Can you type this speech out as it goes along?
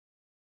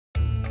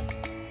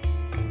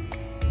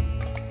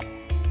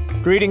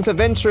Greetings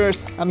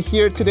adventurers, I'm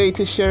here today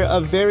to share a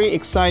very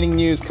exciting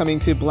news coming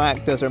to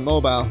Black Desert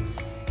Mobile.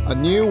 A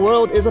new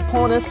world is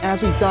upon us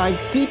as we dive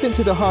deep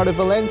into the heart of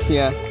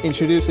Valencia,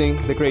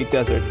 introducing the Great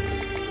Desert.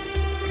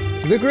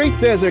 The Great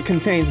Desert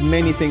contains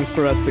many things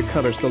for us to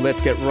cover, so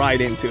let's get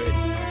right into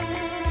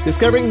it.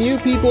 Discovering new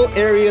people,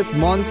 areas,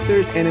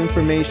 monsters, and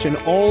information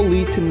all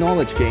lead to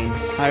knowledge gain.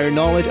 Higher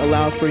knowledge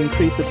allows for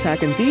increased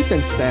attack and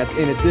defense stats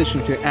in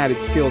addition to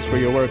added skills for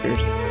your workers.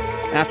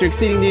 After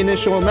exceeding the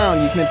initial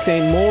amount, you can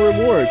obtain more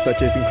rewards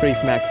such as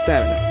increased max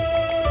stamina.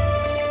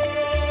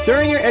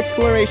 During your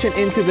exploration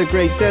into the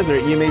Great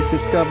Desert, you may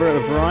discover a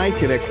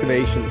variety of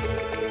excavations.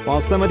 While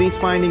some of these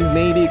findings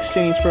may be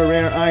exchanged for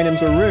rare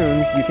items or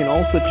runes, you can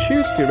also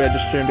choose to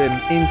register them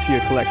into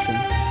your collection.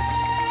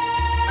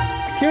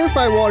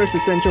 Purified water is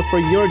essential for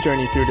your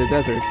journey through the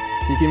desert.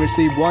 You can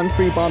receive one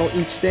free bottle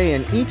each day,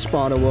 and each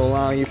bottle will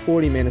allow you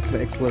 40 minutes of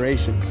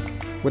exploration.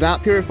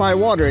 Without purified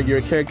water, your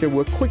character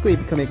will quickly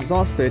become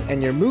exhausted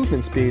and your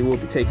movement speed will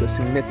take a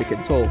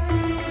significant toll.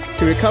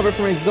 To recover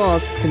from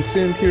exhaust,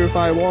 consume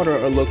purified water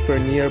or look for a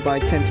nearby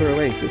tent or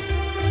oasis.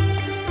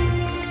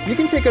 You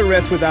can take a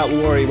rest without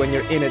worry when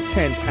you're in a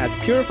tent, as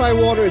purified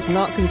water is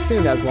not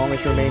consumed as long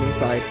as you remain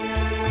inside.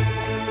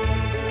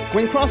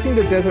 When crossing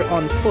the desert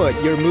on foot,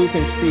 your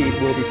movement speed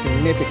will be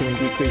significantly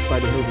decreased by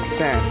the moving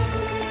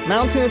sand.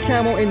 Mounting a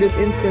camel in this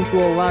instance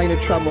will allow you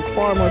to travel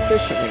far more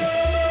efficiently.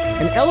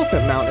 An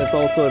elephant mount is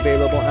also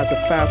available as a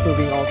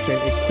fast-moving option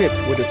equipped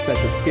with a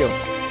special skill.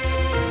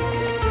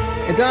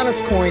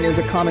 Adonis coin is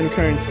a common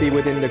currency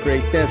within the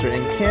Great Desert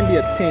and can be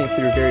obtained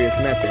through various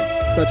methods,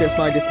 such as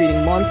by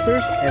defeating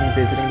monsters and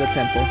visiting the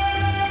temple.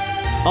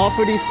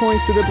 Offer these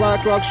coins to the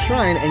Black Rock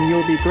Shrine and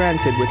you'll be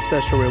granted with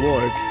special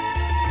rewards.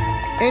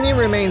 Any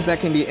remains that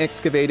can be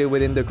excavated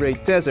within the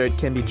Great Desert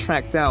can be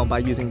tracked down by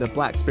using the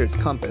Black Spirit's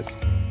compass.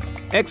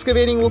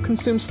 Excavating will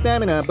consume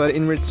stamina, but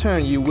in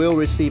return you will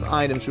receive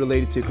items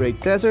related to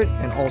Great Desert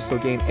and also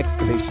gain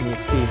excavation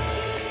EXP.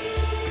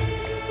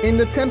 In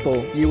the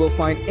temple, you will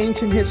find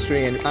ancient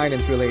history and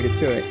items related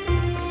to it.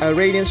 A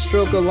radiant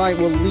stroke of light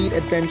will lead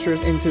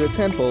adventurers into the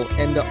temple,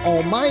 and the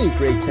Almighty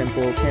Great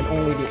Temple can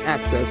only be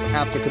accessed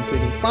after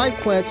completing 5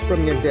 quests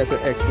from your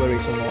desert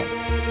exploration log.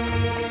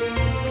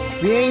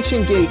 The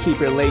ancient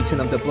gatekeeper Layton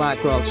of the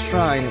Black Rock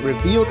Shrine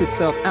reveals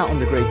itself out on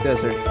the Great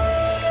Desert.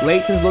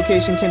 Layton's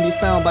location can be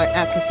found by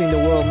accessing the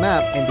world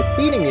map, and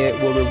defeating it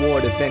will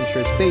reward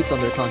adventurers based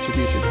on their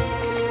contribution.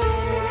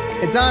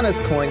 Adonis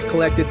coins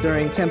collected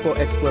during temple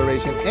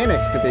exploration and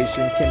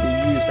excavation can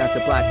be used at the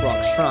Black Rock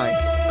Shrine.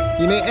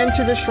 You may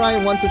enter the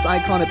shrine once this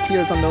icon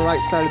appears on the right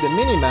side of the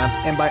minimap,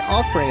 and by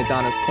offering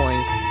Adonis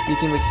coins, you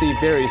can receive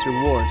various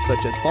rewards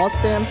such as boss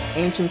stamps,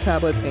 ancient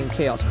tablets, and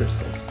chaos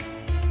crystals.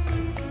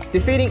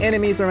 Defeating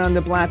enemies around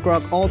the Black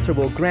Rock altar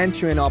will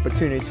grant you an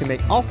opportunity to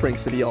make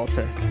offerings to the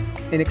altar.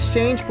 In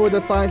exchange for the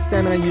 5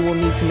 stamina you will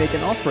need to make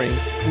an offering,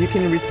 you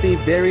can receive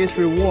various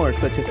rewards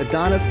such as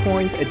Adonis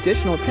coins,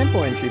 additional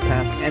temple entry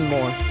pass, and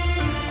more.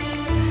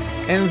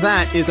 And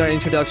that is our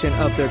introduction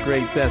of the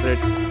Great Desert.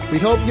 We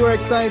hope you are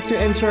excited to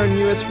enter our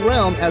newest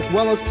realm as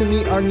well as to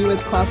meet our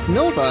newest class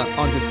Nova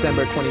on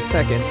December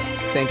 22nd.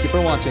 Thank you for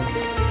watching.